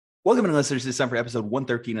Welcome to listeners this time for episode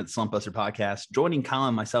 113 of the Slumpbuster podcast. Joining Colin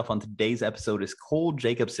and myself on today's episode is Cole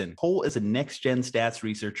Jacobson. Cole is a next-gen stats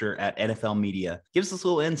researcher at NFL Media. Gives us a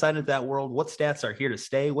little insight into that world, what stats are here to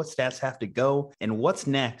stay, what stats have to go, and what's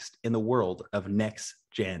next in the world of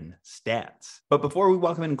next-gen stats. But before we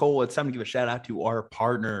welcome in Cole, it's time to give a shout out to our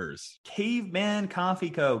partners. Caveman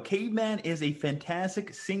Coffee Co. Caveman is a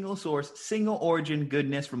fantastic single-source, single-origin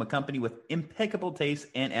goodness from a company with impeccable taste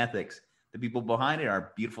and ethics. The people behind it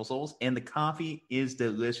are beautiful souls, and the coffee is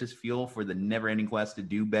delicious fuel for the never-ending quest to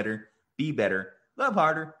do better, be better, love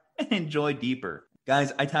harder, and enjoy deeper.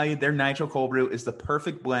 Guys, I tell you, their Nitro Cold Brew is the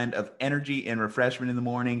perfect blend of energy and refreshment in the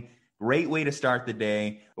morning. Great way to start the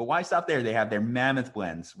day. But why stop there? They have their Mammoth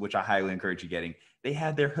blends, which I highly encourage you getting. They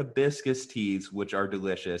have their hibiscus teas, which are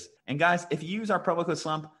delicious. And guys, if you use our promo code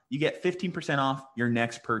SLUMP, you get 15% off your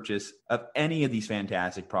next purchase of any of these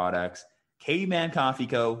fantastic products.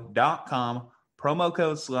 cavemancoffeeco.com, promo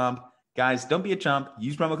code SLUMP. Guys, don't be a chump.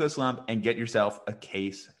 Use promo code SLUMP and get yourself a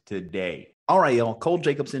case today. All right, y'all. Cole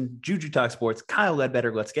Jacobson, Juju Talk Sports, Kyle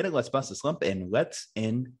Ledbetter. Let's get it. Let's bust the slump and let's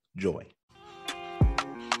enjoy.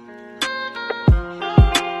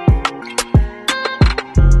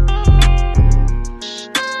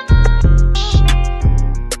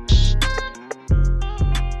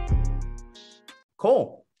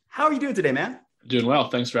 Cole, how are you doing today, man? Doing well.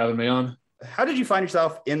 Thanks for having me on. How did you find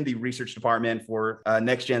yourself in the research department for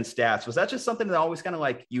next-gen stats? Was that just something that always kind of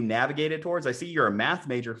like you navigated towards? I see you're a math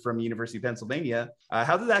major from University of Pennsylvania.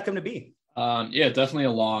 How did that come to be? Yeah, definitely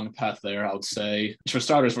a long path there, I would say. For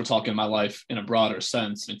starters, we're talking my life in a broader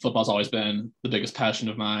sense. I mean, football's always been the biggest passion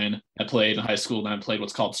of mine. I played in high school, and I played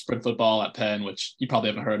what's called sprint football at Penn, which you probably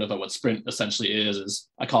haven't heard of, but what sprint essentially is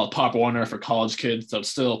I call it Pop Warner for college kids. So it's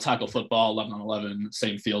still tackle football, 11 on 11,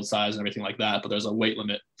 same field size and everything like that. But there's a weight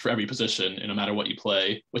limit for every position, no matter what you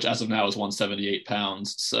play, which as of now is 178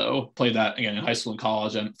 pounds. So played that again in high school and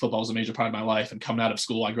college, and football was a major part of my life. And coming out of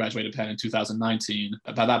school, I graduated Penn in 2019.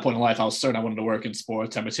 By that point in life, I was certain I wanted to work in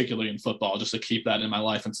sports, and particularly in football, just to keep that in my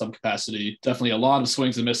life in some capacity. Definitely a lot of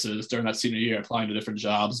swings and misses during that senior year, applying to different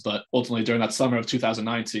jobs. But ultimately, during that summer of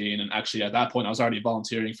 2019, and actually at that point, I was already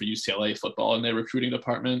volunteering for UCLA football in their recruiting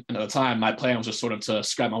department. And at the time, my plan was just sort of to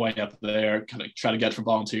scrap my way up there, kind of try to get from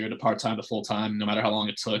volunteer to part-time to full-time, no matter how long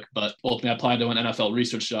it took. But ultimately, I applied to an NFL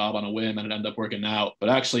research job on a whim, and it ended up working out. But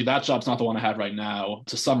actually, that job's not the one I have right now.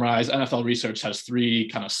 To summarize, NFL research has three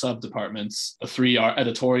kind of sub-departments. The three are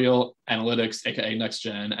editorial, analytics, aka next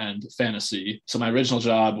gen, and fantasy. So my original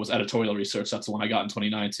job was editorial research. That's the one I got in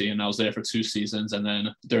 2019, and I was there for 2 seasons. And then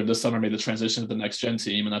during this summer, I made the transition to the next gen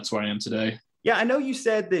team, and that's where I am today. Yeah, I know you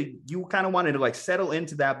said that you kind of wanted to like settle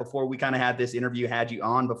into that before we kind of had this interview, had you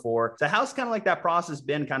on before. So how's kind of like that process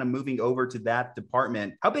been kind of moving over to that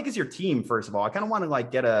department? How big is your team, first of all? I kind of want to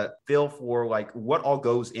like get a feel for like what all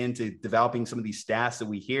goes into developing some of these stats that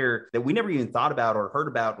we hear that we never even thought about or heard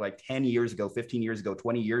about like 10 years ago, 15 years ago,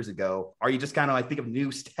 20 years ago. Are you just kind of like think of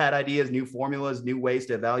new stat ideas, new formulas, new ways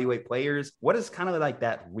to evaluate players? What is kind of like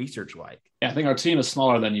that research like? Yeah, I think our team is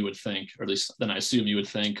smaller than you would think, or at least than I assume you would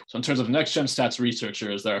think. So in terms of next-gen stats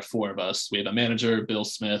researchers, there are 4 of us. We have a manager, Bill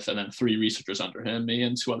Smith, and then 3 researchers under him, me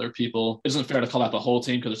and 2 other people. It isn't fair to call out the whole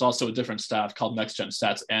team because there's also a different staff called next-gen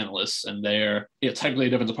stats analysts, and they're technically a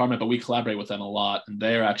different department, but we collaborate with them a lot. And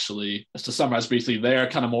they're actually, just to summarize briefly, they're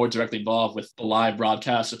kind of more directly involved with the live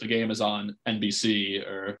broadcast. If the game is on NBC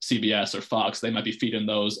or CBS or Fox, they might be feeding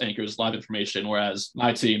those anchors live information, whereas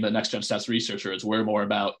my team, the next-gen stats researchers, we're more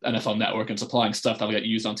about NFL Network and supplying stuff that will get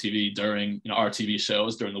used on TV during, our TV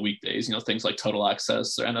shows during the weekdays, things like Total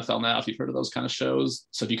Access or NFL Now, if you've heard of those kind of shows.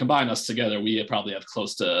 So if you combine us together, we probably have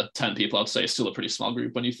close to 10 people. I'd say still a pretty small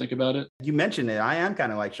group when you think about it. You mentioned it. I am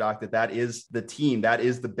kind of like shocked that is the team. That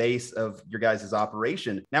is the base of your guys'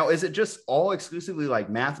 operation. Now, is it just all exclusively like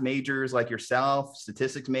math majors like yourself,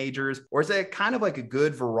 statistics majors, or is it kind of like a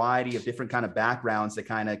good variety of different kind of backgrounds that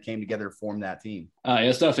kind of came together to form that team?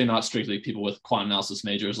 It's definitely not strictly people with quant analysis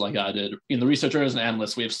majors like I did. In the researchers and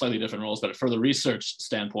analysts, we have slightly different roles, but for the research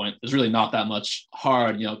standpoint, there's really not that much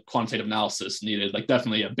hard, quantitative analysis needed. Like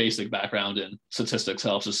definitely a basic background in statistics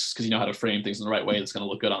helps just because you know how to frame things in the right way that's going to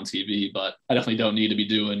look good on TV. But I definitely don't need to be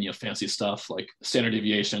doing, fancy stuff like standard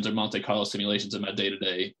deviations or Monte Carlo simulations in my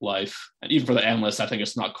day-to-day life. And even for the analysts, I think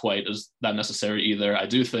it's not quite as that necessary either. I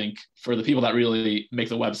do think for the people that really make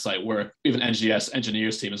the website work, even NGS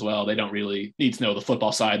engineers team as well, they don't really need to know the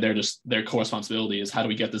football side. Their core responsibility is how do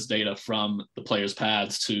we get this data from from the players'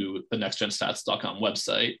 pads to the nextgenstats.com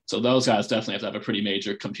website. So those guys definitely have to have a pretty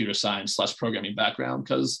major computer science / programming background,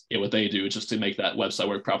 because what they do just to make that website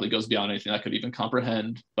work properly goes beyond anything I could even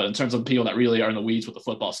comprehend. But in terms of people that really are in the weeds with the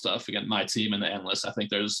football stuff, again, my team and the analysts, I think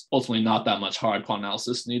there's ultimately not that much hard quant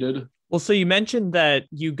analysis needed. Well, so you mentioned that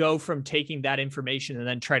you go from taking that information and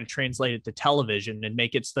then try to translate it to television and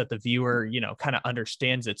make it so that the viewer, kind of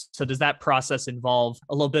understands it. So does that process involve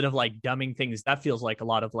a little bit of like dumbing things? That feels like a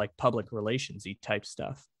lot of like public relations-y type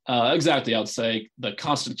stuff. Exactly. I would say the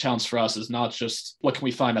constant challenge for us is not just what can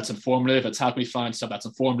we find that's informative, it's how can we find stuff that's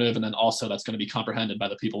informative and then also that's going to be comprehended by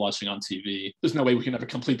the people watching on TV. There's no way we can ever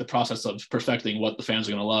complete the process of perfecting what the fans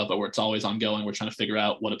are going to love, but where it's always ongoing, we're trying to figure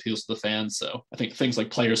out what appeals to the fans. So I think things like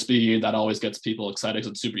player speed, that always gets people excited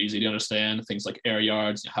because it's super easy to understand. Things like air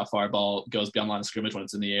yards, how far a ball goes beyond line of scrimmage when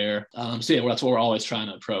it's in the air. That's what we're always trying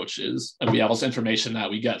to approach is, and we have all this information that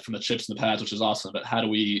we get from the chips and the pads, which is awesome, but how do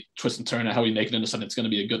we twist and turn it? How do we make it into something that's going to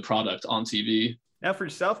be a good product on TV? Now for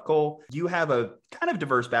yourself, Cole, you have a kind of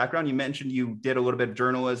diverse background. You mentioned you did a little bit of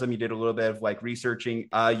journalism. You did a little bit of like researching.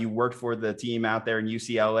 You worked for the team out there in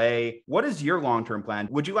UCLA. What is your long-term plan?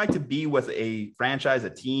 Would you like to be with a franchise, a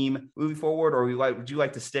team moving forward? Or would you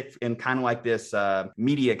like to stick in kind of like this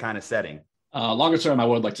media kind of setting? Longer term, I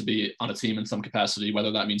would like to be on a team in some capacity,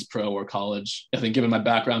 whether that means pro or college. I think given my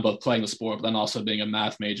background, both playing the sport, but then also being a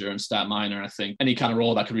math major and stat minor, I think any kind of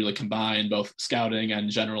role that could really combine both scouting and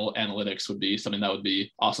general analytics would be something that would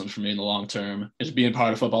be awesome for me in the long term. Just being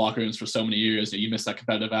part of football locker rooms for so many years, you miss that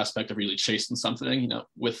competitive aspect of really chasing something.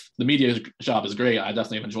 With the media job is great. I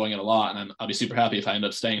definitely am enjoying it a lot. And I'll be super happy if I end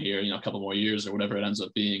up staying here, a couple more years or whatever it ends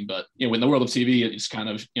up being. But, in the world of TV, it's kind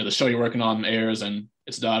of, the show you're working on airs and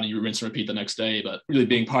it's done and you rinse and repeat the next day. But really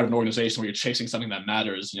being part of an organization where you're chasing something that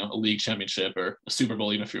matters, a league championship or a Super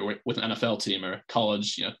Bowl, even if you're with an NFL team or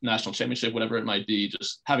college, national championship, whatever it might be,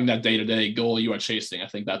 just having that day-to-day goal you are chasing, I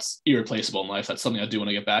think that's irreplaceable in life. That's something I do want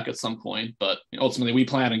to get back at some point. But ultimately we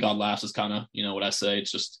plan and God laughs is kind of, what I say.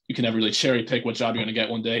 It's just, you can never really cherry pick what job you're going to get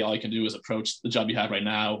one day. All you can do is approach the job you have right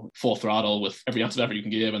now, full throttle with every ounce of effort you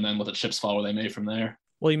can give, and then let the chips fall where they may from there.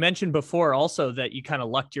 Well, you mentioned before also that you kind of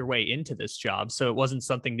lucked your way into this job. So it wasn't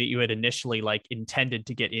something that you had initially like intended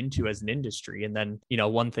to get into as an industry. And then,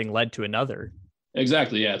 one thing led to another.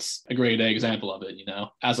 Exactly. Yeah, it's a great example of it.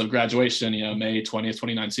 As of graduation, May 20th,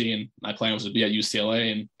 2019, my plan was to be at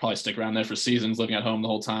UCLA and probably stick around there for seasons, living at home the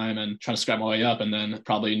whole time and trying to scrap my way up. And then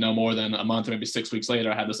probably no more than a month or maybe 6 weeks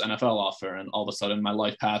later, I had this NFL offer, and all of a sudden my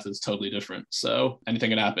life path is totally different. So anything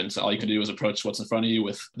can happen. So all you can do is approach what's in front of you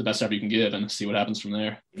with the best effort you can give and see what happens from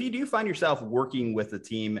there. If you do find yourself working with a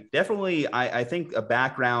team, definitely, I think a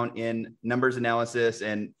background in numbers analysis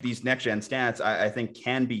and these next-gen stats, I think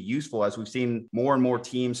can be useful, as we've seen more and more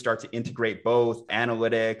teams start to integrate both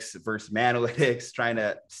analytics versus analytics, trying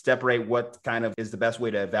to separate what kind of is the best way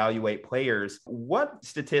to evaluate players. What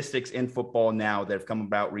statistics in football now that have come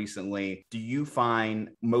about recently do you find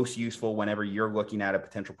most useful whenever you're looking at a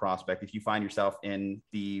potential prospect, if you find yourself in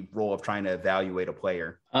the role of trying to evaluate a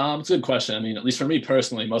player? It's a good question. At least for me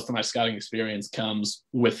personally, most of my scouting experience comes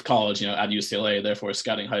with college, at UCLA, therefore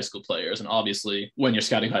scouting high school players. And obviously when you're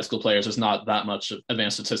scouting high school players, there's not that much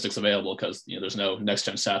advanced statistics available because, there's no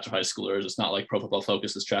next-gen stats for high schoolers. It's not like Pro Football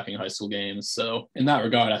Focus is tracking high school games. So in that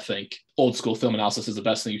regard, I think old school film analysis is the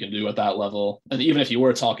best thing you can do at that level. And even if you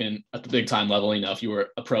were talking at the big time level, if you were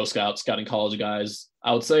a pro scout scouting college guys,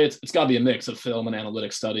 I would say it's got to be a mix of film and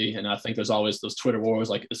analytics study. And I think there's always those Twitter wars,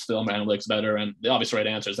 like, is film or analytics better? And the obvious right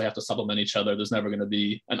answer is they have to supplement each other. There's never going to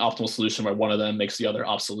be an optimal solution where one of them makes the other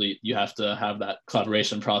obsolete. You have to have that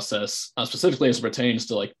collaboration process, specifically as it pertains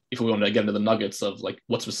to, like, if we want to get into the nuggets of like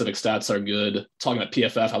what specific stats are good. Talking about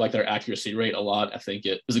PFF, I like their accuracy rate a lot. I think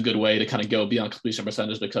it is a good way to kind of go beyond completion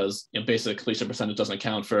percentage because, basic completion percentage doesn't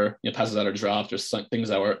account for, passes that are dropped or some things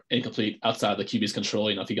that were incomplete outside the QB's control.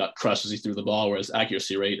 If he got crushed as he threw the ball, whereas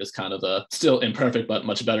accuracy rate is kind of a still imperfect, but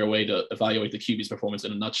much better way to evaluate the QB's performance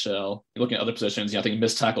in a nutshell. You're looking at other positions, I think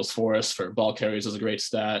missed tackles for us for ball carries is a great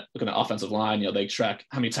stat. Looking at offensive line, they track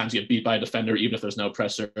how many times you get beat by a defender, even if there's no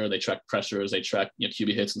pressure. They track pressures, they track,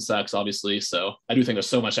 QB hits and sacks, obviously. So I do think there's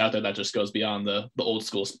so much out there that just goes beyond the old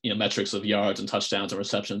school, metrics of yards and touchdowns and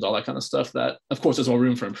receptions, all that kind of stuff that, of course, there's more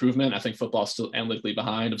room for improvement. I think football is still analytically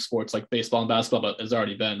behind of sports like baseball and basketball, but there's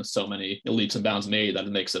already been so many leaps and bounds made that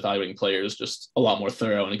it makes evaluating players just a lot more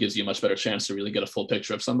thorough, and it gives you a much better chance to really get a full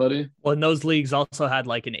picture of somebody. Well, and those leagues also had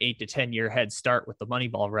like an 8 to 10 year head start with the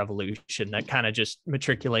Moneyball revolution that kind of just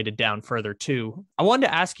matriculated down further too. I wanted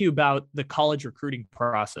to ask you about the college recruiting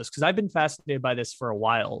process because I've been fascinated by this for a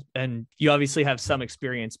while, and you obviously have some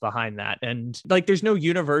experience behind that. And like, there's no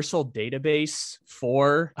universal database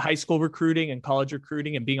for high school recruiting and college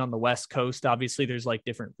recruiting, and being on the West Coast. Obviously, there's like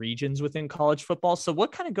different regions within college football. So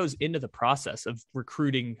what kind of goes into the process of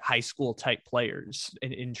recruiting high school type players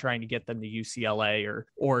in trying to get them to UCLA or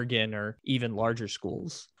Oregon or even larger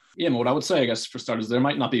schools? Yeah, what I would say, I guess, for starters, there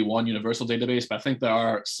might not be one universal database, but I think there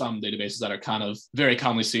are some databases that are kind of very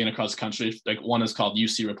commonly seen across the country. Like one is called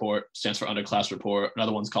UC Report, stands for Underclass Report.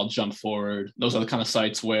 Another one's called Jump Forward. Those are the kind of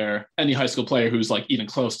sites where any high school player who's like even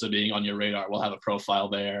close to being on your radar will have a profile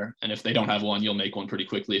there. And if they don't have one, you'll make one pretty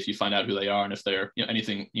quickly if you find out who they are and if they're,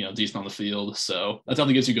 anything, decent on the field. So that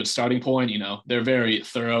definitely gives you a good starting point. They're very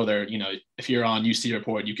thorough. They're, if you're on UC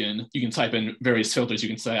Report, you can type in various filters. You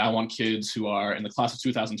can say, I want kids who are in the class of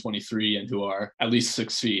 2023 and who are at least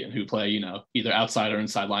 6 feet and who play, either outside or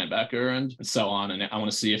inside linebacker and so on. And I want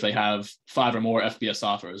to see if they have 5 or more FBS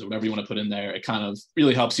offers or whatever you want to put in there. It kind of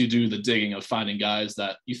really helps you do the digging of finding guys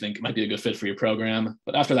that you think might be a good fit for your program.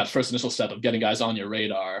 But after that first initial step of getting guys on your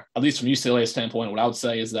radar, at least from UCLA's standpoint, what I would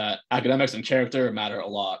say is that academics and character matter a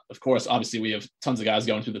lot. Of course, obviously we have tons of guys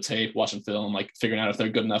going through the tape, watching film, like figuring out if they're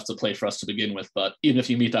good enough to play for us to begin with. But even if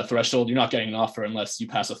you meet that threshold, you're not getting an offer unless you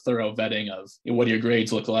pass a thorough vetting of what do your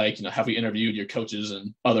grades look like, have we interviewed your coaches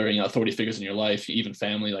and other authority figures in your life, even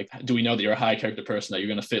family, like do we know that you're a high character person, that you're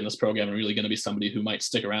going to fit in this program and really going to be somebody who might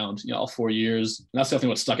stick around all 4 years. And that's definitely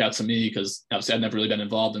what stuck out to me, because obviously I'd never really been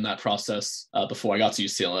involved in that process before I got to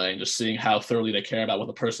UCLA, and just seeing how thoroughly they care about what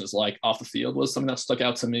the person is like off the field was something that stuck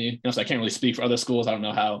out to me. So I can't really speak for other schools. I don't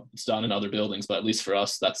know how it's done in other buildings, but at least for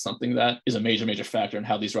us, that's something that is a major factor in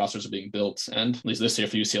how these rosters are being built. And at least this year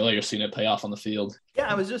for UCLA, you're seeing it pay off on the field. Yeah,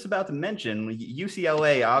 I was just about to mention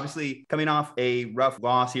UCLA, obviously coming off a rough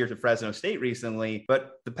loss here to Fresno State recently,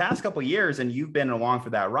 but the past couple of years, and you've been along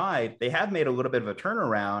for that ride, they have made a little bit of a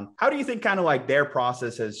turnaround. How do you think kind of like their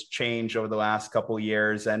process has changed over the last couple of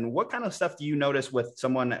years? And what kind of stuff do you notice with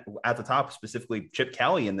someone at the top, specifically Chip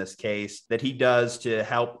Kelly in this case, that he does to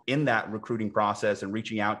help in that recruiting process and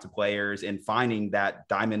reaching out to players and finding that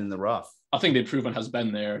diamond in the rough? I think the improvement has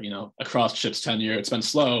been there, across Chip's tenure. It's been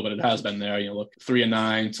slow, but it has been there. Look,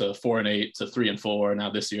 3-9 to 4-8 to 3-4. Now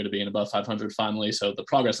this year to being above 500 finally. So the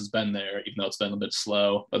progress has been there, even though it's been a bit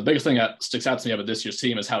slow. But the biggest thing that sticks out to me about this year's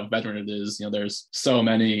team is how veteran it is. There's so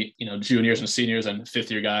many, juniors and seniors and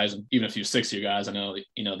 5th-year guys, and even a few 6th-year guys. I know,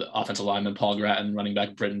 the offensive lineman Paul Gratton, running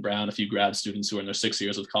back Britton Brown, a few grad students who are in their 6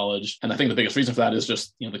 years of college. And I think the biggest reason for that is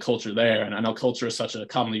just, the culture there. And I know culture is such a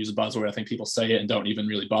commonly used buzzword. I think people say it and don't even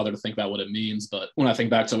really bother to think about what it means. But when I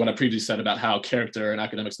think back to what I previously said about how character and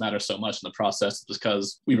academics matter so much in the process, it's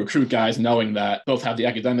because we recruit guys knowing that both have the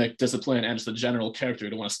academic discipline and just the general character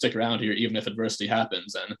to want to stick around here, even if adversity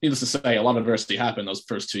happens. And needless to say, a lot of adversity happened those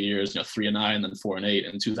first 2 years, 3-9, then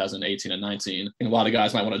 4-8 in 2018 and 19. And a lot of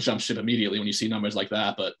guys might want to jump ship immediately when you see numbers like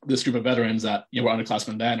that. But this group of veterans that were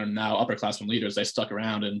underclassmen then are now upperclassmen leaders, they stuck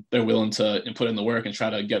around and they're willing to put in the work and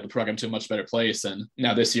try to get the program to a much better place. And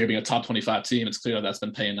now this year being a top 25 team, it's clear that that's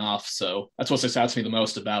been paying off. So that's what sticks out to me the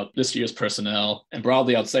most about this year's personnel. And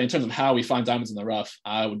broadly, I'd say in terms of how we find diamonds in the rough,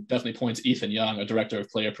 I would definitely point to Ethan Young, a director of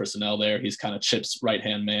player personnel there. He's kind of Chip's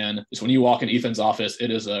right-hand man. Just when you walk in Ethan's office,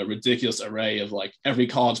 it is a ridiculous array of like every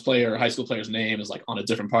college player or high school player's name is like on a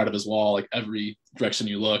different part of his wall, like every direction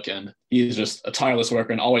you look. And he's just a tireless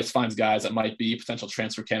worker and always finds guys that might be potential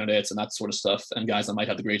transfer candidates and that sort of stuff, and guys that might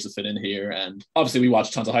have the grades to fit in here. And obviously we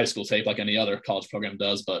watch tons of high school tape like any other college program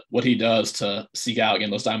does, but what he does to seek out,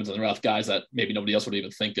 again, those diamonds in the rough, guys that maybe nobody else would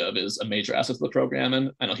even think of, is a major asset to the program.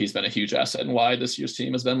 And I know he's been a huge asset in why this year's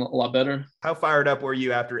team has been a lot better. How fired up were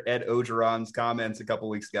you after Ed Ogeron's comments a couple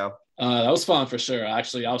weeks ago? That was fun for sure.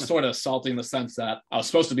 Actually, I was sort of salty in the sense that I was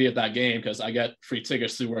supposed to be at that game because I get free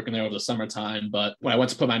tickets through working there over the summertime. But when I went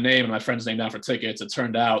to put my name and my friend's name down for tickets, it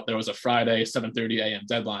turned out there was a Friday 7:30 a.m.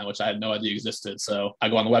 deadline, which I had no idea existed. So I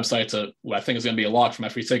go on the website to what I think is going to be a lock for my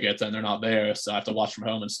free tickets, and they're not there. So I have to watch from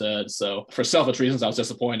home instead. So for selfish reasons, I was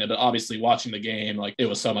disappointed. But obviously watching the game, like, it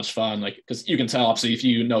was so much fun. Like, because you can tell, obviously, if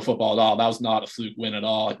you know football at all, that was not a fluke win at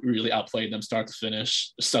all. It really outplayed them start to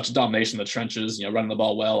finish. Such domination in the trenches, running the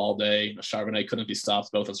ball well all day. Charbonnet couldn't be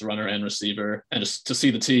stopped both as runner and receiver. And just to see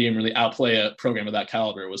the team really outplay a program of that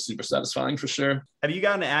caliber was super satisfying for sure. Have you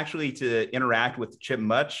gotten actually to interact with Chip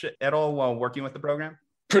much at all while working with the program?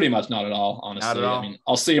 Pretty much not at all, honestly. Not at all. I mean,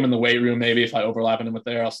 I'll see him in the weight room maybe if I overlap him with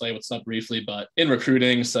there. I'll say what's up briefly, but in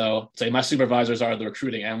recruiting, so say my supervisors are the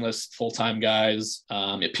recruiting analysts, full-time guys,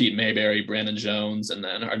 Pete Mayberry, Brandon Jones, and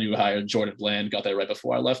then our new hire, Jordan Bland, got there right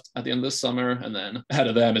before I left at the end of this summer. And then ahead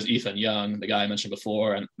of them is Ethan Young, the guy I mentioned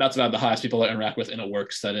before. And that's about the highest people I interact with in a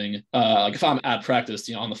work setting. Like if I'm at practice,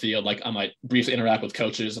 on the field, like I might briefly interact with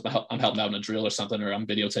coaches if I'm helping out in a drill or something, or I'm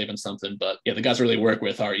videotaping something. But yeah, the guys I really work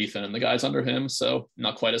with are Ethan and the guys under him. So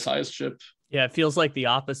not quite as high as Chip. Yeah, it feels like the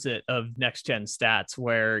opposite of next gen stats,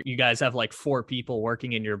 where you guys have like 4 people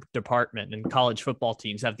working in your department, and college football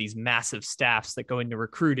teams have these massive staffs that go into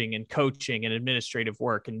recruiting and coaching and administrative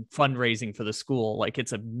work and fundraising for the school. Like,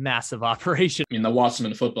 it's a massive operation. I mean, the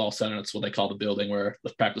Wasserman Football Center, it's what they call the building where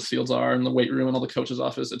the practice fields are and the weight room and all the coach's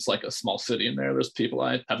office. It's like a small city in there. There's people,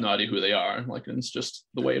 I have no idea who they are. Like, it's just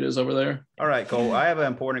the way it is over there. All right, Cole, I have an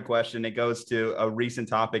important question. It goes to a recent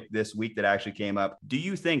topic this week that actually came up. Do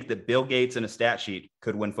you think that Bill Gates and a stat sheet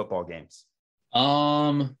could win football games?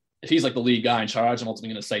 If he's like the lead guy in charge, I'm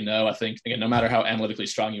ultimately going to say no. I think, again, no matter how analytically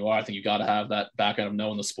strong you are, I think you got to have that background of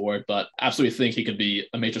knowing the sport, but absolutely think he could be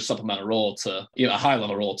a major supplemental role to, you know, a high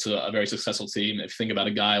level role to a very successful team. If you think about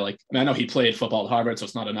a guy like, I mean, I know he played football at Harvard, so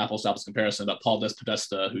it's not an apples to apples comparison, but Paul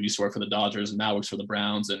Podesta, who used to work for the Dodgers and now works for the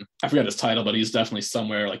Browns, and I forget his title, but he's definitely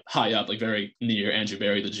somewhere like high up, like very near Andrew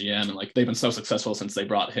Berry, the GM. And like, they've been so successful since they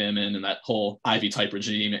brought him in and that whole Ivy type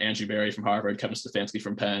regime, Andrew Berry from Harvard, Kevin Stefanski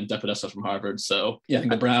from Penn, Podesta from Harvard. So yeah, I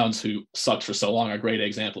think the Browns, who sucked for so long, are a great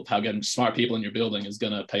example of how getting smart people in your building is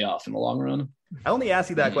going to pay off in the long run. I only ask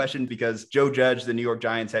you that question because Joe Judge, the New York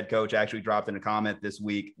Giants head coach, actually dropped in a comment this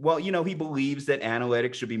week. Well, you know, he believes that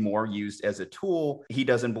analytics should be more used as a tool. He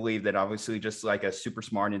doesn't believe that obviously just like a super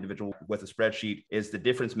smart individual with a spreadsheet is the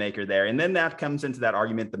difference maker there. And then that comes into that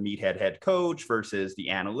argument, the meathead head coach versus the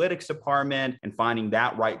analytics department, and finding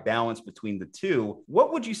that right balance between the two.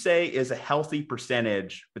 What would you say is a healthy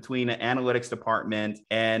percentage between an analytics department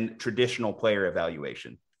and traditional player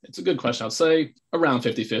evaluation? It's a good question. I'd say around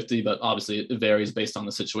 50-50, but obviously it varies based on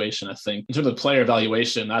the situation. I think in terms of player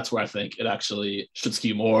evaluation, that's where I think it actually should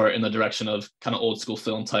skew more in the direction of kind of old school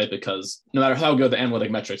film type, because no matter how good the analytic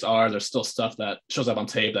metrics are, there's still stuff that shows up on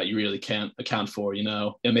tape that you really can't account for, you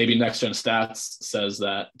know. And maybe next gen stats says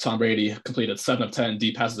that Tom Brady completed 7 of 10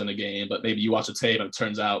 deep passes in a game, but maybe you watch a tape and it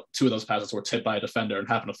turns out 2 of those passes were tipped by a defender and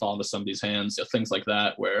happened to fall into somebody's hands, you know, things like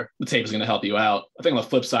that, where the tape is going to help you out. I think on the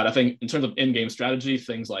flip side, I think in terms of in-game strategy,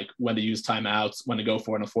 things like when to use timeouts, when to go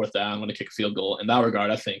for it on a 4th down, when to kick a field goal. In that regard,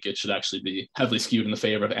 I think it should actually be heavily skewed in the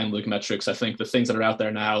favor of analytic metrics. I think the things that are out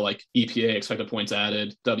there now, like EPA, expected points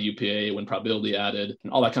added, WPA, win probability added,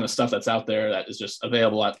 and all that kind of stuff that's out there that is just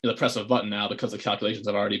available at the press of a button now because the calculations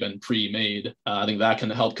have already been pre-made. I think that can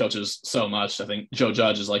help coaches so much. I think Joe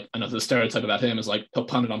Judge is like, I know the stereotype about him is like, he'll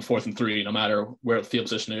punt it on 4th and 3, no matter where the field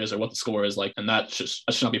position is or what the score is like. And that should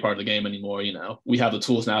not be part of the game anymore. You know, we have the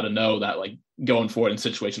tools now to know that like going forward in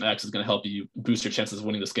situation X is going to help you boost your chances of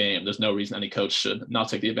winning this game. There's no reason any coach should not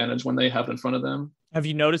take the advantage when they have it in front of them. Have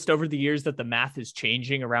you noticed over the years that the math is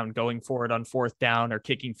changing around going for it on 4th down or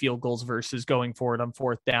kicking field goals versus going for it on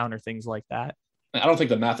 4th down or things like that? I don't think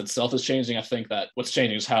the math itself is changing. I think that what's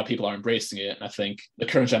changing is how people are embracing it. And I think the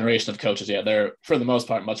current generation of coaches, they're for the most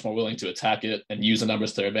part much more willing to attack it and use the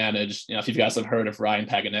numbers to their advantage. You know, if you guys have heard of Ryan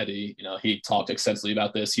Paganetti, you know, he talked extensively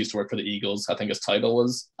about this. He used to work for the Eagles. I think his title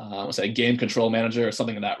was, game control manager or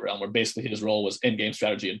something in that realm, where basically his role was in-game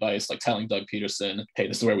strategy advice, like telling Doug Peterson, hey,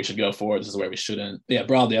 this is where we should go forward. This is where we shouldn't. Yeah,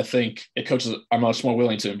 broadly, I think coaches are much more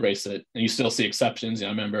willing to embrace it. And you still see exceptions. You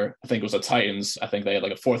know, I remember, I think it was the Titans. I think they had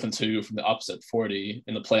like a 4th and 2 from the opposite 40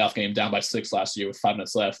 in the playoff game, down by 6 last year with 5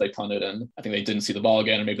 minutes left. They punted and I think they didn't see the ball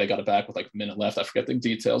again, or maybe they got it back with like a minute left. I forget the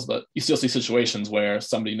details, but you still see situations where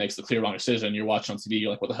somebody makes the clear wrong decision. You're watching on TV, you're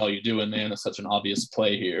like, what the hell are you doing, man? It's such an obvious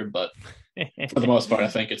play here. But for the most part, I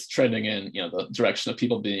think it's trending in, you know, the direction of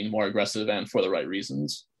people being more aggressive and for the right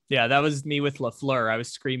reasons. Yeah, that was me with LaFleur. I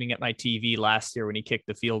was screaming at my TV last year when he kicked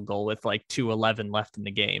the field goal with like 2:11 left in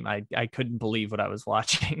the game. I couldn't believe what I was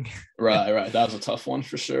watching. Right. That was a tough one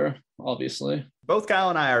for sure, obviously. Both Kyle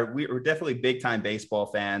and I we're definitely big time baseball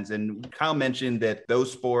fans. And Kyle mentioned that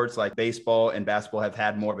those sports like baseball and basketball have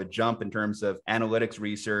had more of a jump in terms of analytics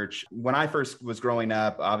research. When I first was growing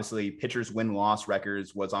up, obviously pitchers win-loss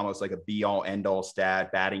records was almost like a be-all end-all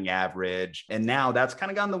stat, batting average. And now that's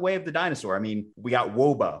kind of gone the way of the dinosaur. I mean, we got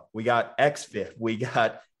WOBA, we got XFIP, we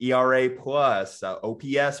got ERA plus,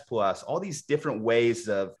 OPS plus, all these different ways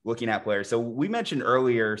of looking at players. So we mentioned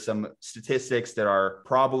earlier some statistics that are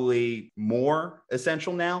probably more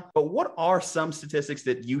essential now, but what are some statistics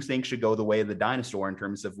that you think should go the way of the dinosaur in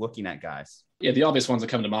terms of looking at guys? Yeah, the obvious ones that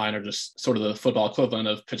come to mind are just sort of the football equivalent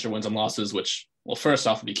of pitcher wins and losses, which, well, first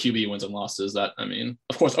off would be QB wins and losses. That, I mean,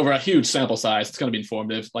 of course, over a huge sample size, it's going to be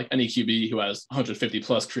informative. Like any QB who has 150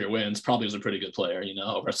 plus career wins probably is a pretty good player, you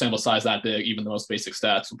know, over a sample size that big, even the most basic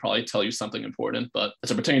stats will probably tell you something important. But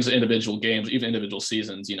as it pertains to individual games, even individual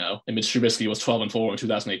seasons, you know, and Mitch Trubisky was 12-4 in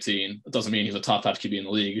 2018. It doesn't mean he's a top 5 QB in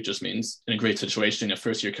the league. It just means in a great situation, a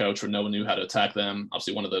first year coach where no one knew how to attack them.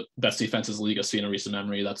 Obviously one of the best defenses the league has seen in recent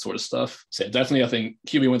memory, that sort of stuff. So definitely, I think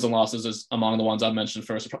QB wins and losses is among the ones I've mentioned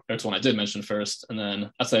first, or it's one I did mention first. first. And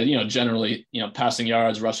then I'd say, generally, passing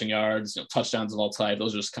yards, rushing yards, touchdowns of all type.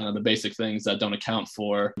 Those are just kind of the basic things that don't account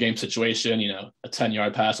for game situation. A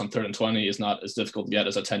 10-yard pass on 3rd and 20 is not as difficult to get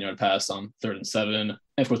as a 10-yard pass on 3rd and 7.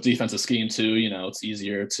 And with defensive scheme too, it's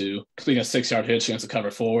easier to complete a 6-yard hitch against a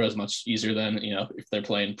cover 4 is much easier than, if they're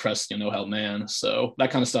playing press, no help man. So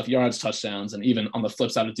that kind of stuff, yards, touchdowns, and even on the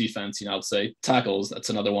flip side of defense, I would say tackles. That's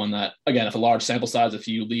another one that, again, if a large sample size, if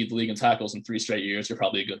you lead the league in tackles in 3 straight years, you're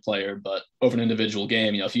probably a good player. But over an individual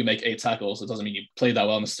game, if you make 8 tackles, it doesn't mean you played that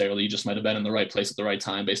well necessarily. You just might have been in the right place at the right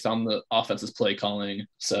time based on the offense's play calling.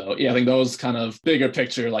 So yeah, I think those kind of bigger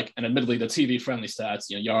picture, and admittedly the TV friendly stats,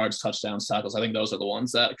 yards, touchdowns, tackles, I think those are the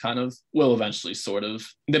ones that kind of will eventually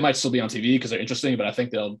they might still be on TV because they're interesting, but I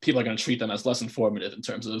think people are going to treat them as less informative in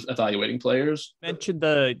terms of evaluating players. You mentioned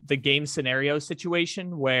the game scenario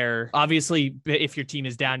situation where obviously if your team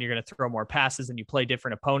is down, you're going to throw more passes and you play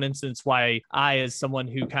different opponents. And it's why I, as someone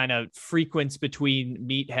who kind of frequents between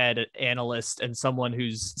meathead analyst and someone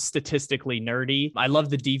who's statistically nerdy, I love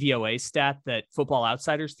the DVOA stat that Football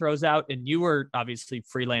Outsiders throws out. And you were obviously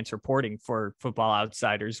freelance reporting for Football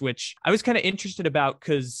Outsiders, which I was kind of interested about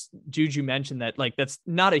because Juju mentioned that that's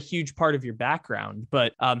not a huge part of your background,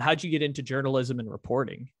 but how'd you get into journalism and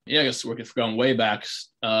reporting? Yeah, I guess we're going way back.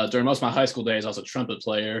 During most of my high school days, I was a trumpet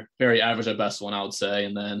player, very average at best one, I would say.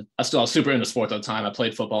 And then I was super into sports at the time. I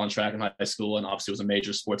played football and track in high school and obviously was a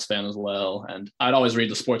major sports fan as well. And I'd always read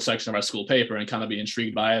the sports section of our school paper and kind of be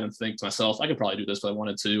intrigued by it and think to myself, I could probably do this if I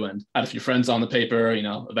wanted to. And I had a few friends on the paper,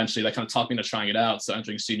 eventually that kind of talked me into trying it out. So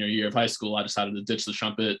entering senior year of high school, I decided to ditch the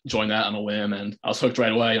trumpet, join that on a whim. And I was hooked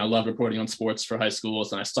right away. And I loved reporting on sports for high school.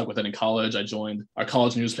 So I stuck with it in college. I joined our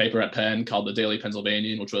college newspaper at Penn called the Daily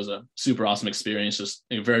Pennsylvanian, which was a super awesome experience, just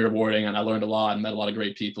very rewarding. And I learned a lot and met a lot of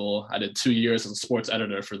great people. I did 2 years as a sports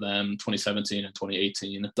editor for them, 2017 and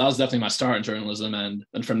 2018. That was definitely my start in journalism.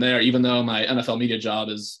 And from there, even though my NFL media job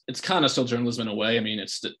it's kind of still journalism in a way. I mean,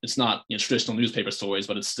 it's not traditional newspaper stories,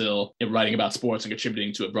 but it's still writing about sports and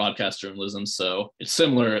contributing to a broadcast journalism. So it's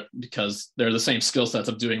similar because they're the same skill sets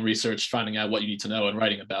of doing research, finding out what you need to know and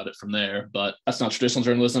writing about it from there. But that's not traditional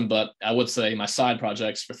journalism. But I would say my side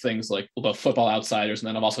projects for things like both Football Outsiders, and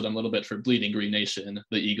then I've also done a little bit for Bleeding Green Nation,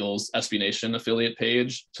 the Eagles SB Nation affiliate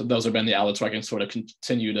page. So those have been the outlets where I can sort of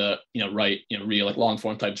continue to, write, real long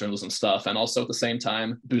form type journalism stuff. And also at the same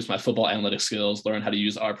time, boost my football analytics skills, learn how to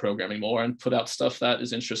use our programming more and put out stuff that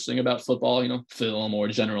is interesting about football, film or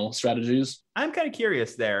general strategies. I'm kind of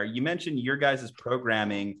curious there. You mentioned your guys'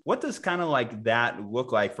 programming. What does kind of that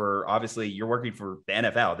look like for, obviously you're working for the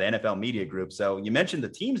NFL media group. So you mentioned the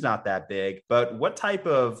team's not that big, but what type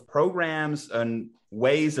of programs and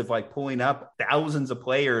ways of pulling up thousands of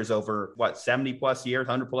players over 70 plus years,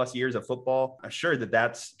 100 plus years of football? I'm sure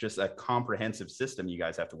that's just a comprehensive system you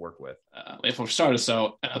guys have to work with. If we're started,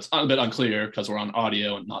 so it's a bit unclear because we're on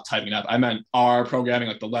audio and not typing up. I meant R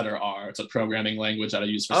programming, the letter R. It's a programming language that I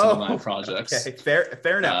use for some of my projects. Okay,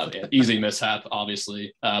 fair enough. Easy mishap,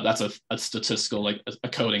 obviously. That's a statistical, a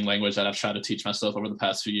coding language that I've tried to teach myself over the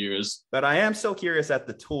past few years. But I am still curious at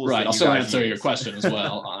the tools. Right, I'll still answer your question as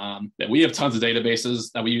well. We have tons of databases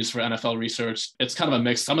that we use for NFL research. It's kind of a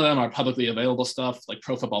mix. Some of them are publicly available stuff, like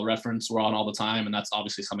Pro Football Reference, we're on all the time, and that's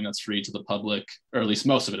obviously something that's free to the public, or at least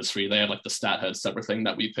most of it is free. They have the StatHead separate thing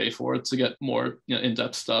that we pay for to get more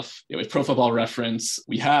in-depth stuff. With Pro Football Reference,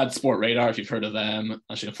 we had Sport Radar, if you've heard of them.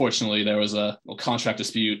 Actually, unfortunately, there was a contract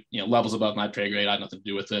dispute, levels above my pay grade. I had nothing to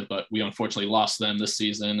do with it, but we unfortunately lost them this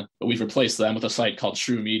season. But we've replaced them with a site called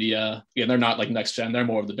True Media. Again, they're not next gen. They're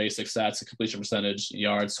more of the basic stats, the completion percentage,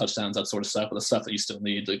 yards, touchdowns, that sort of stuff, but the stuff that you still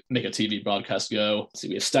need to make a TV broadcast go. So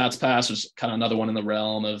we have Stats Pass, which is kind of another one in the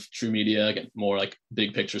realm of True Media, again, more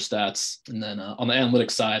big picture stats. And then on the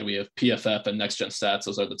analytics side, we have PFF and Next Gen Stats.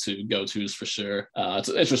 Those are the two go-tos for sure. It's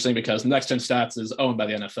interesting because Next Gen Stats is owned by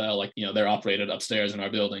the NFL. They're operated upstairs in our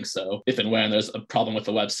building. So if and when there's a problem with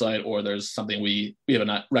the website or there's something we have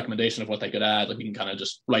a recommendation of what they could add, we can kind of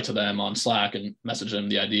just write to them on Slack and message them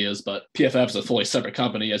the ideas. But PFF is a fully separate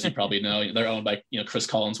company, as you probably know. They're owned by Chris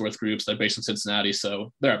Collinsworth Groups. They're based in Cincinnati,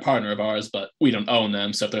 so they're a partner of ours, but we don't own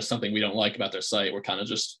them. So if there's something we don't like about their site, we're kind of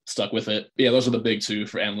just stuck with it. But yeah, those are the big two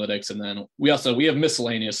for analytics. And then we have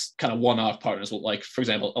miscellaneous kind of one-off partners with, for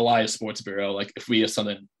example, Elias Sports Bureau. If we have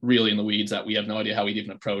something really in the weeds that we have no idea how we'd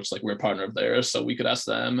even approach, we're a partner of theirs, so we could ask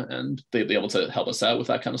them and they'd be able to help us out with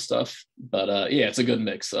that kind of stuff. But yeah, it's a good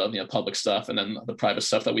mix of public stuff and then the private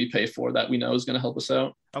stuff that we pay for that we know is going to help us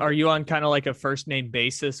out. Are you on kind of a first name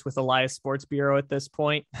basis with Elias Sports Bureau at this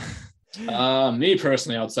point? Me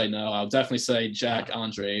personally, I would say no. I would definitely say Jack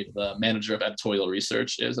Andre, the manager of editorial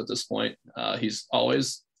research, is at this point. He's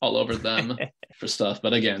always all over them for stuff.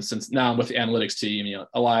 But again, since now I'm with the analytics team,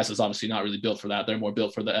 Elias is obviously not really built for that. They're more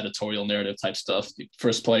built for the editorial narrative type stuff. The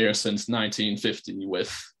first player since 1950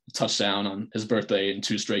 with touchdown on his birthday in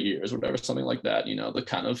 2 straight years, whatever, something like that. The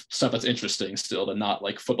kind of stuff that's interesting still, but not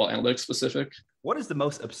like football analytics specific. What is the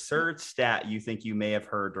most absurd stat you think you may have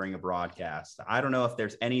heard during a broadcast? I don't know if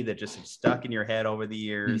there's any that just have stuck in your head over the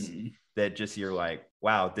years that just you're like,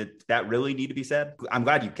 wow, did that really need to be said? I'm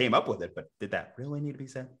glad you came up with it, but did that really need to be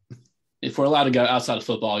said? If we're allowed to go outside of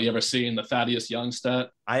football, you ever seen the Thaddeus Young stat?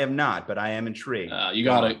 I have not, but I am intrigued. You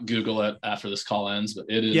got to Google it after this call ends, but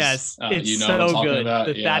it is. Yes, it's so good.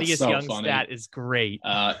 The Thaddeus Young stat is great.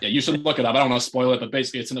 You should look it up. I don't want to spoil it, but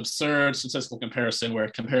basically it's an absurd statistical comparison where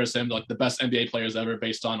it compares him to like the best NBA players ever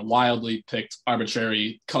based on wildly picked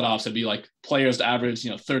arbitrary cutoffs. It'd be like players to average,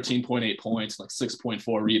 13.8 points, like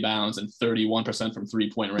 6.4 rebounds, and 31% from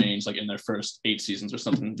 3-point range, like in their first 8 seasons or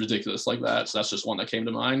something ridiculous like that. So that's just one that came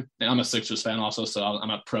to mind. And I'm a Sixers fan also, so I'm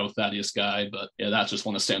a pro Thaddeus guy, but yeah, that's just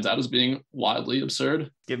one that stands out as being wildly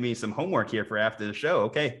absurd. Give me some homework here for after the show.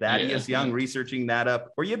 Okay, Thaddeus Young, researching that up.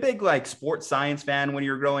 Were you a big like sports science fan when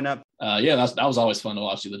you were growing up? That was always fun to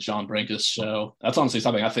watch, the John Brankus show. That's honestly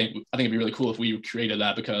something I think it'd be really cool if we created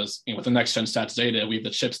that, because with the next gen stats data, we have the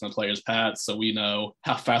chips in the players' pads, so we know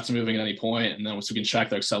how fast they're moving at any point, and then we can track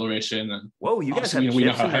their acceleration. And whoa, you guys have chips we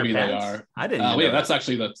know how in their heavy pads? they are. I didn't know that's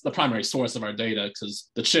actually the primary source of our data, because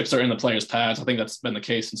the chips are in the players' pads. I think that's been the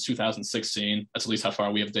case since 2016. That's at least how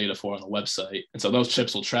far we have data for on the website. And so those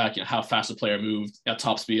chips will track how fast a player moved at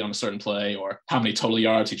top speed on a certain play, or how many total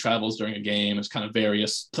yards he travels during a game. It's kind of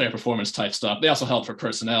various player performance type stuff. They also help for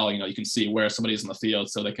personnel. You can see where somebody's in the field,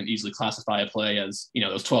 so they can easily classify a play as,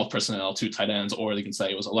 those 12 personnel, 2 tight ends, or they can say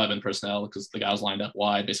it was 11 personnel because the guy was lined up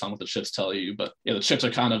wide based on what the chips tell you. But yeah, the chips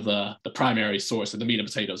are kind of the primary source of the meat and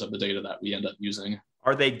potatoes of the data that we end up using.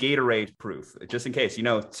 Are they Gatorade proof? Just in case,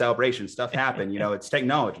 celebrations, stuff happen, it's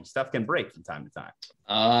technology, stuff can break from time to time.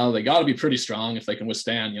 They got to be pretty strong if they can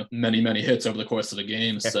withstand, many, many hits over the course of a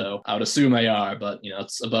game. So I would assume they are, but,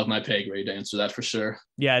 it's above my pay grade to answer that for sure.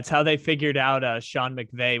 Yeah, it's how they figured out Sean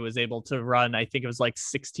McVay was able to run, I think it was like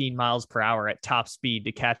 16 miles per hour at top speed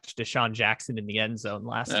to catch Deshaun Jackson in the end zone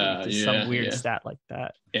last week. Some weird stat like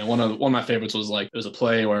that. And one of my favorites was it was a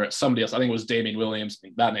play where somebody else, I think it was Damian Williams,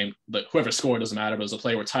 that name, but whoever scored doesn't matter. But it was a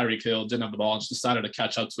play where Tyreek Hill didn't have the ball and just decided to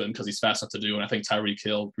catch up to him because he's fast enough to do. And I think Tyreek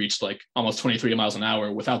Hill reached like almost 23 miles an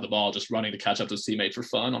hour without the ball, just running to catch up to his teammate for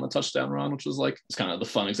fun on a touchdown run, which was it's kind of the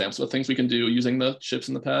fun examples of things we can do using the chips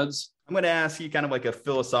and the pads. I'm going to ask you kind of like a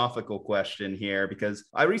philosophical question here, because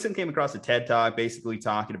I recently came across a TED Talk basically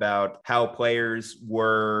talking about how players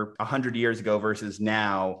were 100 years ago versus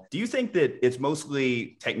now. Do you think that it's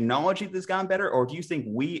mostly technology that's gotten better, or do you think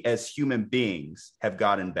we as human beings have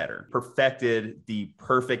gotten better, perfected the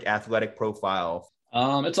perfect athletic profile?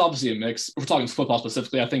 It's obviously a mix. If we're talking football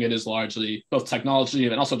specifically, I think it is largely both technology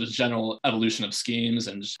and also just general evolution of schemes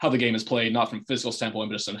and just how the game is played, not from a physical standpoint,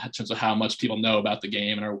 but just in terms of how much people know about the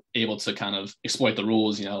game and are able to kind of exploit the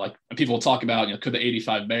rules. And people will talk about, could the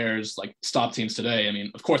 85 Bears stop teams today? I mean,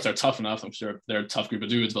 of course they're tough enough. I'm sure they're a tough group of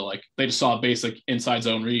dudes, but they just saw a basic inside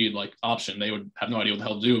zone read option. They would have no idea what the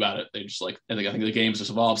hell to do about it. They just I think the game's just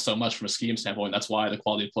evolved so much from a scheme standpoint. That's why the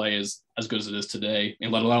quality of play is as good as it is today,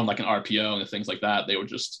 and let alone an RPO and things like that. They were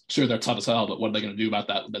just, sure, they're tough as hell, but what are they going to do about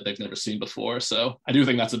that they've never seen before? So I do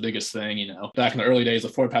think that's the biggest thing. Back in the early days, the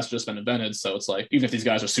forward pass had just been invented. So it's even if these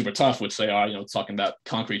guys are super tough, which they are, talking about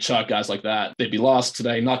Concrete Chuck, guys like that, they'd be lost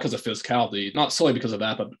today, not because of physicality, not solely because of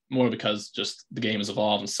that, but more because just the game has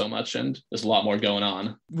evolved so much and there's a lot more going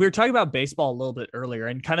on. We were talking about baseball a little bit earlier,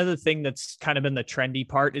 and kind of the thing that's kind of been the trendy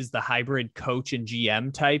part is the hybrid coach and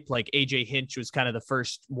GM type. AJ Hinch was kind of the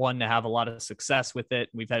first one to have a lot of success with it.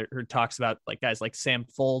 We've heard talks about guys like Sam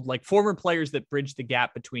Fold, former players that bridge the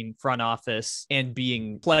gap between front office and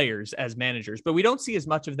being players as managers, but we don't see as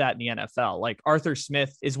much of that in the NFL. Arthur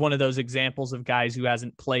Smith is one of those examples of guys who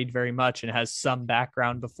hasn't played very much and has some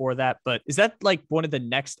background before that. But is that one of the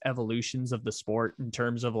next evolutions of the sport in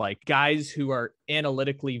terms of guys who are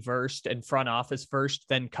analytically versed and front office first,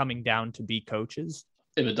 then coming down to be coaches?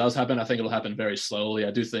 If it does happen, I think it'll happen very slowly.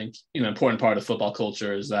 I do think, an important part of football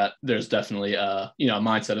culture is that there's definitely a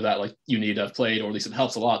mindset of that, you need to have played, or at least it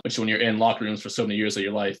helps a lot, which when you're in locker rooms for so many years of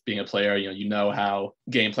your life, being a player, you know how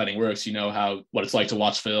game planning works, what it's like to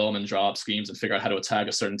watch film and draw up schemes and figure out how to attack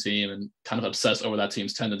a certain team and kind of obsess over that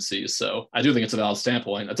team's tendencies. So I do think it's a valid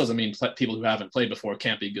standpoint. That doesn't mean people who haven't played before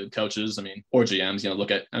can't be good coaches. Or GMs,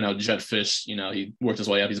 look at, I know Jed Fish, he worked his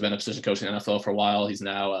way up. He's been a position coach in the NFL for a while. He's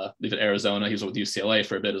now, leave at Arizona. He was with UCLA Cincinnati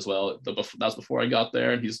for a bit as well. That was before I got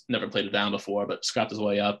there, and he's never played it down before, but scrapped his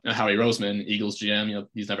way up. And Howie Roseman, Eagles GM,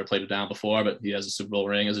 he's never played it down before, but he has a Super Bowl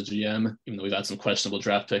ring as a GM, even though we've had some questionable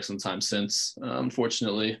draft picks in time since,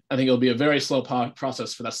 unfortunately. I think it'll be a very slow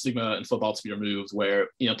process for that stigma in football to be removed, where,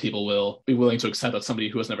 people will be willing to accept that somebody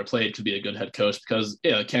who has never played could be a good head coach, because,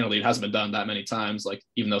 candidly, it hasn't been done that many times. Like,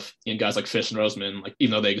 even though guys like Fish and Roseman, like,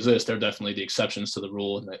 even though they exist, they're definitely the exceptions to the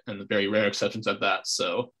rule, and the very rare exceptions at that.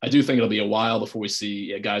 So I do think it'll be a while before we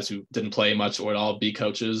see guys who didn't play much or at all be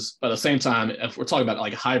coaches. But at the same time, if we're talking about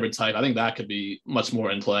like a hybrid type, I think that could be much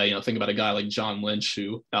more in play. Think about a guy like John Lynch,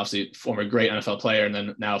 who obviously former great NFL player, and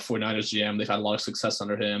then now 49ers GM. They've had a lot of success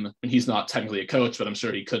under him. And he's not technically a coach, but I'm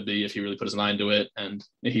sure he could be if he really put his mind to it. And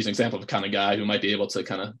he's an example of the kind of guy who might be able to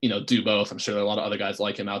kind of, do both. I'm sure there are a lot of other guys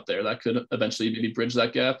like him out there that could eventually maybe bridge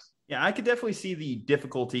that gap. Yeah, I could definitely see the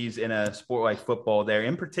difficulties in a sport like football there,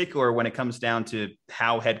 in particular when it comes down to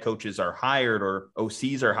how head coaches are hired or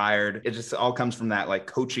OCs are hired. It just all comes from that like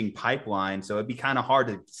coaching pipeline. So it'd be kind of hard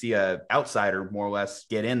to see a outsider more or less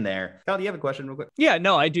get in there. Kyle, do you have a question real quick? Yeah,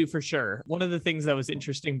 no, I do for sure. One of the things that was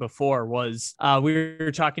interesting before was we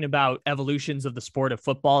were talking about evolutions of the sport of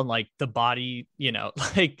football and like the body,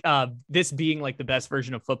 this being like the best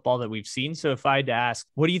version of football that we've seen. So if I had to ask,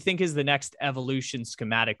 what do you think is the next evolution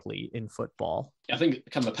schematically in football? I think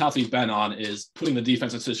kind of the path we've been on is putting the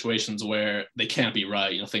defense in situations where they can't be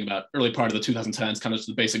right. Think about early part of the 2010s, kind of just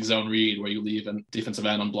the basic zone read where you leave a defensive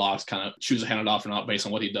end on blocks, kind of choose to hand it off or not based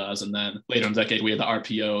on what he does. And then later in the decade, we had the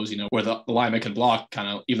RPOs, where the lineman can block kind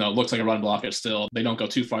of, even though it looks like a run block, it's still, they don't go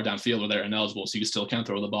too far downfield where they're ineligible. So you still can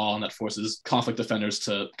throw the ball, and that forces conflict defenders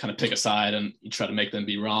to kind of pick a side and you try to make them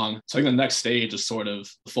be wrong. So I think the next stage is sort of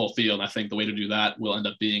full field. And I think the way to do that will end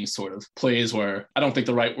up being sort of plays where, I don't think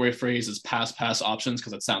the right word phrase is pass options,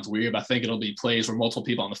 because it sounds weird, but I think it'll be plays where multiple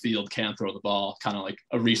people on the field can throw the ball, kind of like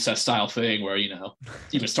a recess style thing where, you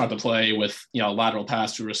can start the play with, a lateral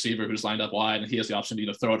pass to a receiver who's lined up wide, and he has the option to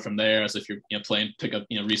either throw it from there as if you're playing pick up,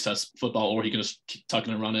 recess football, or he can just keep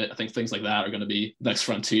tucking and run it. I think things like that are going to be next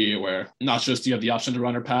frontier, where not just you have the option to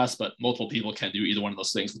run or pass, but multiple people can do either one of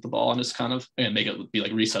those things with the ball and just kind of make it be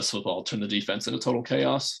like recess football, turn the defense into total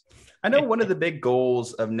chaos. I know one of the big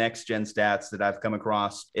goals of Next Gen Stats that I've come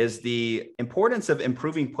across is the importance of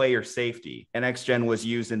improving player safety. And Next Gen was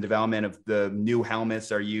used in development of the new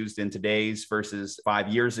helmets are used in today's versus 5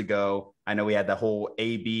 years ago. I know we had the whole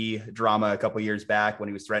AB drama a couple of years back when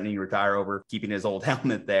he was threatening to retire over keeping his old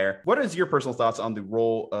helmet there. What is your personal thoughts on the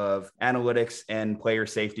role of analytics and player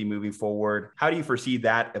safety moving forward? How do you foresee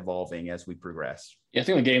that evolving as we progress? Yeah, I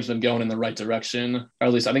think the game's been going in the right direction, or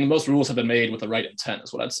at least I think most rules have been made with the right intent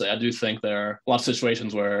is what I'd say. I do think there are a lot of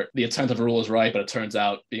situations where the intent of a rule is right, but it turns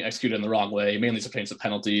out being executed in the wrong way, mainly as it pertains to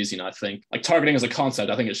penalties. I think like targeting as a concept,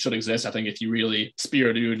 I think it should exist. I think if you really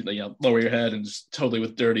spear a dude, lower your head and just totally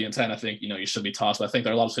with dirty intent, I think, you should be tossed. But I think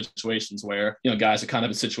there are a lot of situations where, guys are kind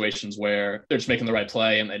of in situations where they're just making the right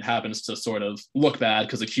play and it happens to sort of look bad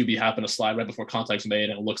because the QB happened to slide right before contact's made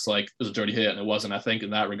and it looks like it was a dirty hit and it wasn't. I think in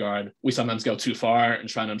that regard, we sometimes go too far and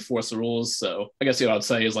trying to enforce the rules. So I guess what I would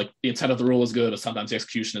say is like the intent of the rule is good, but sometimes the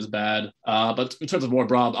execution is bad. But in terms of more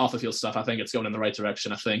broad off the field stuff, I think it's going in the right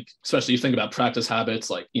direction. I think, especially you think about practice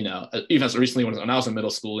habits, like, even as recently when I was in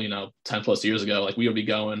middle school, 10 plus years ago, like we would be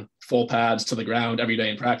going full pads to the ground every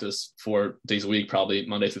day in practice 4 days a week, probably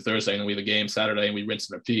Monday through Thursday. And then we have a game Saturday and we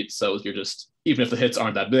rinse and repeat. So you're just, even if the hits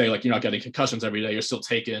aren't that big, like you're not getting concussions every day, you're still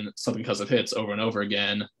taking something because of hits over and over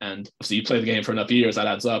again. And so you play the game for enough years, that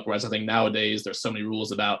adds up. Whereas I think nowadays there's so many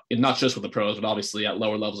rules about, and not just with the pros, but obviously at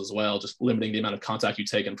lower levels as well, just limiting the amount of contact you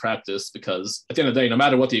take in practice. Because at the end of the day, no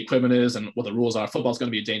matter what the equipment is and what the rules are, football's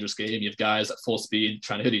going to be a dangerous game. You have guys at full speed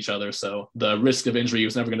trying to hit each other. So the risk of injury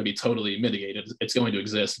is never going to be totally mitigated. It's going to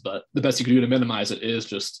exist, but the best you can do to minimize it is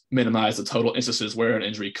just minimize the total instances where an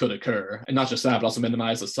injury could occur. And not just that, but also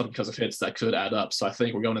minimize the sudden because of hits that could add up. So I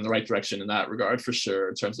think we're going in the right direction in that regard for sure,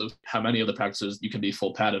 in terms of how many of the practices you can be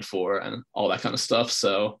full padded for and all that kind of stuff.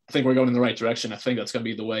 So I think we're going in the right direction. I think that's going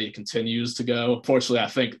to be the way it continues to go. Fortunately, I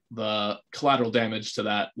think the collateral damage to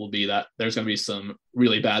that will be that there's going to be some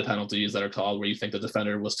really bad penalties that are called where you think the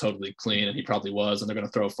defender was totally clean and he probably was, and they're going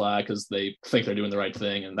to throw a flag because they think they're doing the right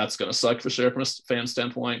thing. And that's going to suck for sure from a fan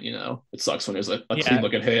standpoint. It sucks when there's a clean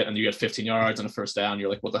looking hit and you get 15 yards and a first down. You're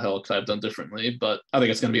like, what the hell could I have done differently? But I think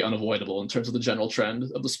it's going to be unavoidable in terms of the general trend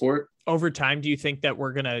of the sport. over time, do you think that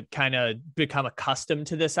we're going to kind of become accustomed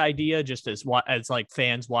to this idea just as like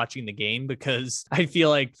fans watching the game? Because I feel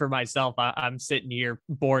like for myself, I'm sitting here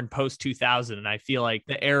born post 2000, and I feel like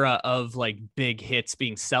the era of like big hits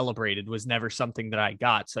being celebrated was never something that I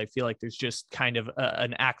got. So I feel like there's just kind of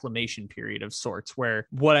an acclimation period of sorts, where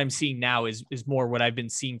what I'm seeing now is more what I've been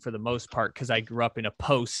seeing for the most part, because I grew up in a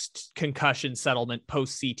post concussion settlement,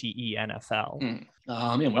 post CTE NFL.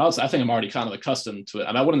 I think I'm already kind of accustomed to it.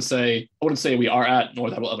 I wouldn't say we are at, nor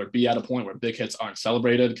that we'll ever be at a point where big hits aren't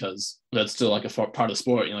celebrated, because that's still like a part of the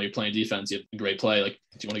sport. You know, you're playing defense, you have a great play. Like,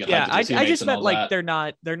 do you want to get hyped with your I just meant like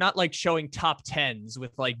that? they're not like showing top tens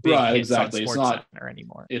with like big hits on SportsCenter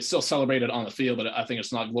anymore. It's still celebrated on the field, but I think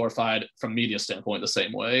it's not glorified from media standpoint the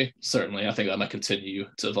same way. Certainly, I think that might continue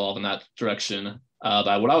to evolve in that direction.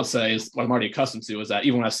 But what I would say is, what I'm already accustomed to is that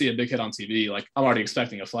even when I see a big hit on TV, like I'm already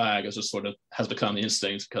expecting a flag. It just sort of has become the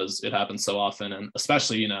instinct because it happens so often. And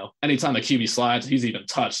especially, you know, anytime the QB slides, he's even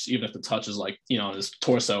touched, even if the touch is like, you know, on his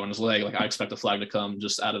torso and his leg, like I expect a flag to come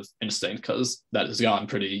just out of instinct, because that has gotten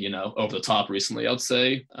pretty, you know, over the top recently, I would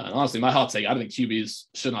say. And honestly, my hot take, I think QBs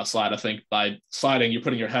should not slide. I think by sliding, you're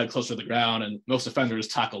putting your head closer to the ground, and most defenders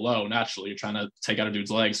tackle low. Naturally, you're trying to take out a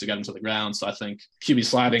dude's legs to get him to the ground. So I think QB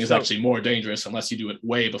sliding is actually more dangerous unless you do it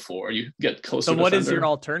way before you get closer. So what is your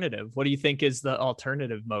alternative? What do you think is the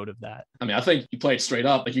alternative mode of that? I mean, I think you play it straight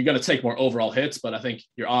up. Like, you're going to take more overall hits, but I think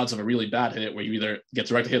your odds of a really bad hit where you either get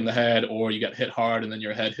directly hit in the head or you get hit hard and then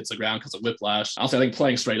your head hits the ground because of whiplash. Honestly, I think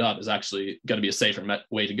playing straight up is actually going to be a safer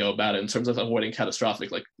way to go about it in terms of avoiding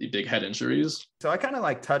catastrophic, like the big head injuries. So I kind of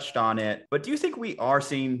like touched on it, but do you think we are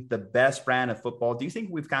seeing the best brand of football? Do you think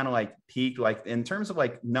we've kind of like peaked, like in terms of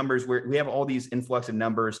like numbers, where we have all these influx of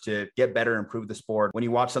numbers to get better, improve the sport? When you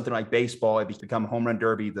watch something like baseball, it's become home run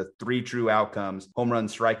derby, the three true outcomes: home run,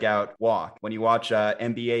 strikeout, walk. When you watch an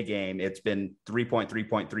NBA game, it's been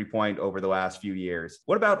 3-point over the last few years.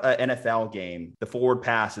 What about an NFL game? The forward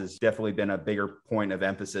pass has definitely been a bigger point of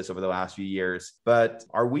emphasis over the last few years. But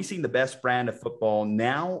are we seeing the best brand of football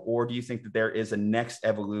now, or do you think that there is a next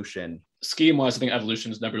evolution? Scheme-wise, I think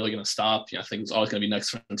evolution is never really going to stop. I think it's always going to be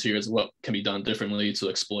next frontiers of what can be done differently to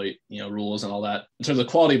exploit, rules and all that. In terms of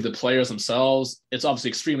the quality of the players themselves, it's obviously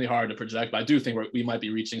extremely hard to project, but I do think we might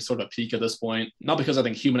be reaching sort of a peak at this point. Not because I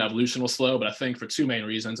think human evolution will slow, but I think for two main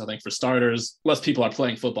reasons. I think for starters, less people are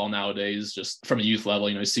playing football nowadays, just from a youth level.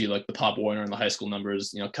 You see like the Pop Warner and the high school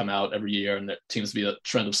numbers, come out every year, and there seems to be a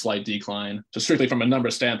trend of slight decline. So strictly from a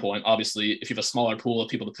number standpoint, obviously, if you have a smaller pool of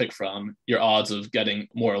people to pick from, your odds of getting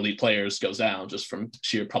more elite players goes down just from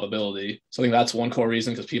sheer probability. So I think that's one core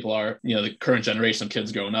reason, because people are, the current generation of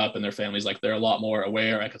kids growing up and their families, like they're a lot more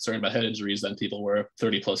aware and concerned about head injuries than people were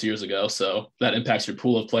 30 plus years ago. So that impacts your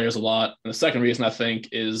pool of players a lot. And the second reason, I think,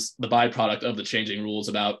 is the byproduct of the changing rules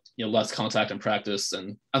about, less contact in practice.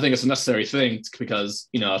 And I think it's a necessary thing, because,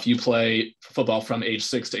 if you play football from age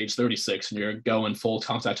 6 to age 36 and you're going full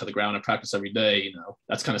contact to the ground and practice every day,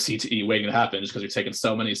 that's kind of CTE waiting to happen, just because you're taking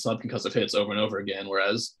so many subconcussive hits over and over again.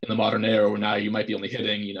 Whereas in the modern era, where now you might be only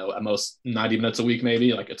hitting, at most 90 minutes a week,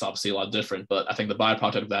 maybe, like it's obviously a lot different. But I think the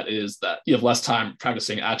byproduct of that is that you have less time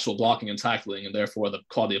practicing actual blocking and tackling, and therefore the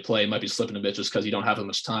quality of play might be slipping a bit just because you don't have as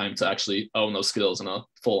much time to actually own those skills in a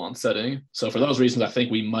full-on setting. So for those reasons, I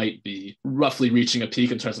think we might be roughly reaching a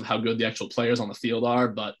peak in terms of how good the actual players on the field are,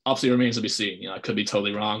 but obviously it remains to be seen. I could be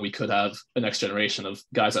totally wrong. We could have the next generation of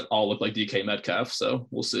guys that all look like DK Metcalf, so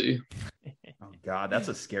we'll see. Oh God, that's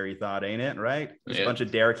a scary thought, ain't it? Right? There's a bunch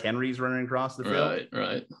of Derrick Henrys running across the field.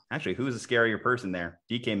 Right. Actually, who is a scarier person there?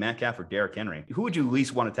 DK Metcalf or Derrick Henry? Who would you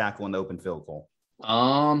least want to tackle in the open field, Cole?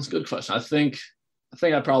 It's a good question. I think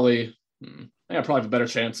I'd probably have a better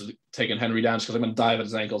chance of taking Henry down, just because I'm going to dive at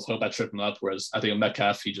his ankles, hope I trip him up. Whereas I think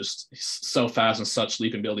Metcalf, he's so fast and such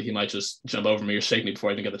leaping ability, he might just jump over me or shake me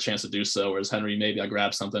before I even get the chance to do so. Whereas Henry, maybe I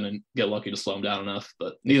grab something and get lucky to slow him down enough.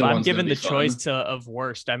 But neither one's given the choice of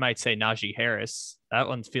worst, I might say Najee Harris. That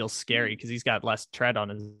one feels scary because he's got less tread on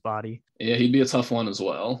his body. Yeah, he'd be a tough one as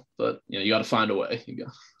well. But you got to find a way.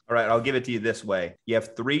 All right, I'll give it to you this way. You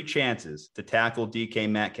have 3 chances to tackle DK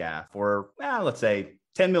Metcalf for, let's say,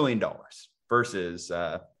 $10 million. Versus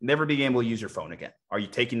never being able to use your phone again. Are you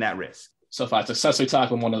taking that risk? So if I successfully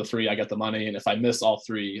tackle one of the 3, I get the money. And if I miss all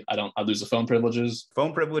 3, I lose the phone privileges.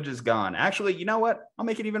 Phone privilege is gone. Actually, you know what? I'll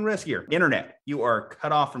make it even riskier. Internet. You are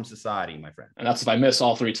cut off from society, my friend. And that's if I miss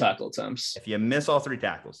all 3 tackle attempts. If you miss all 3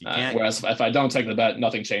 tackles, you can't. Whereas if I don't take the bet,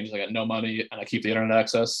 nothing changes. I get no money and I keep the internet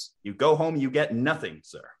access. You go home, you get nothing,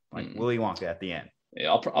 sir. Like Willy Wonka at the end. Yeah,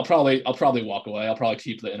 I'll probably walk away. I'll probably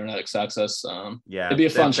keep the internet access. It'd be a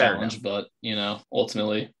fun challenge, but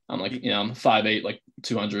ultimately, I'm like, I'm 5'8", like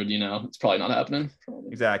 200, it's probably not happening.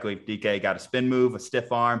 Exactly. DK got a spin move, a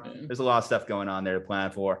stiff arm. Yeah. There's a lot of stuff going on there to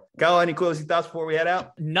plan for. Kyle, any closing thoughts before we head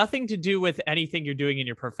out? Nothing to do with anything you're doing in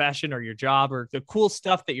your profession or your job or the cool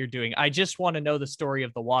stuff that you're doing. I just want to know the story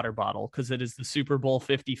of the water bottle because it is the Super Bowl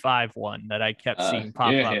 55 one that I kept seeing pop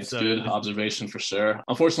up. Yeah, it's good observation for sure.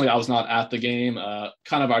 Unfortunately, I was not at the game.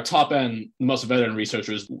 Kind of our top end, most veteran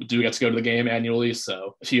researchers do get to go to the game annually.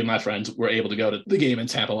 So a few of my friends were able to go to the game in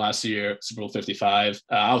Tampa last year, Super Bowl 55.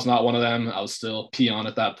 I was not one of them. I was still peon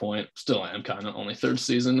at that point. Still am kind of only third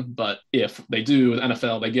season. But if they do with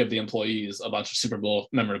NFL, they give the employees a bunch of Super Bowl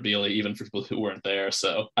memorabilia, even for people who weren't there.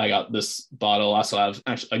 So I got this bottle. I also have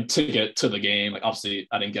actually a ticket to the game. Like obviously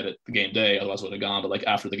I didn't get it the game day, otherwise I would have gone. But like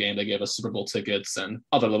after the game, they gave us Super Bowl tickets and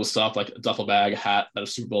other little stuff like a duffel bag, a hat that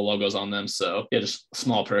has Super Bowl logos on them. So yeah, just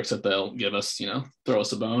small perks that they'll give us, throw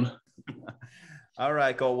us a bone. All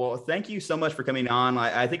right, Cole. Well, thank you so much for coming on.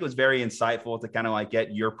 I think it was very insightful to kind of like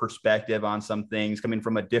get your perspective on some things coming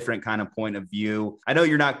from a different kind of point of view. I know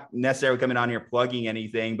you're not necessarily coming on here plugging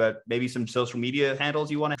anything, but maybe some social media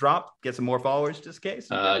handles you want to drop, get some more followers just in case.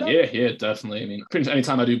 Yeah, definitely. I mean, pretty much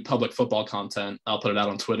anytime I do public football content, I'll put it out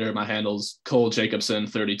on Twitter. My handle's Cole Jacobson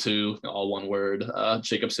 32, all one word.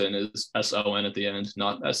 Jacobson is S-O-N at the end,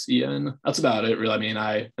 not S-E-N. That's about it, really. I mean,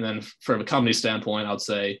 and then from a company standpoint, I would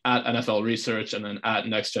say at NFL Research and then at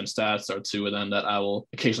Next Gen Stats are two of them that I will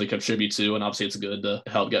occasionally contribute to. And obviously it's good to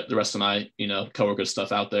help get the rest of my, coworkers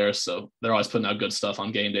stuff out there. So they're always putting out good stuff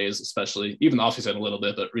on game days, especially even the offseason a little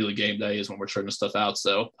bit, but really game day is when we're churning stuff out.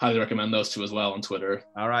 So highly recommend those two as well on Twitter.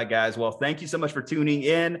 All right, guys. Well, thank you so much for tuning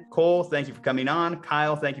in. Cole, thank you for coming on.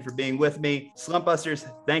 Kyle, thank you for being with me.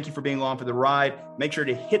 Slumpbusters, thank you for being along for the ride. Make sure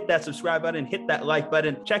to hit that subscribe button, hit that like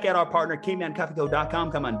button. Check out our partner,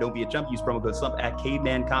 cavemancoffeeco.com. Come on, don't be a chump. Use promo code SLUMP at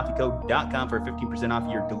cavemancoffeeco.com for 15%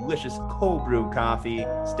 off your delicious cold brew coffee.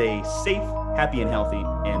 Stay safe, happy, and healthy,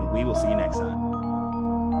 and we will see you next time.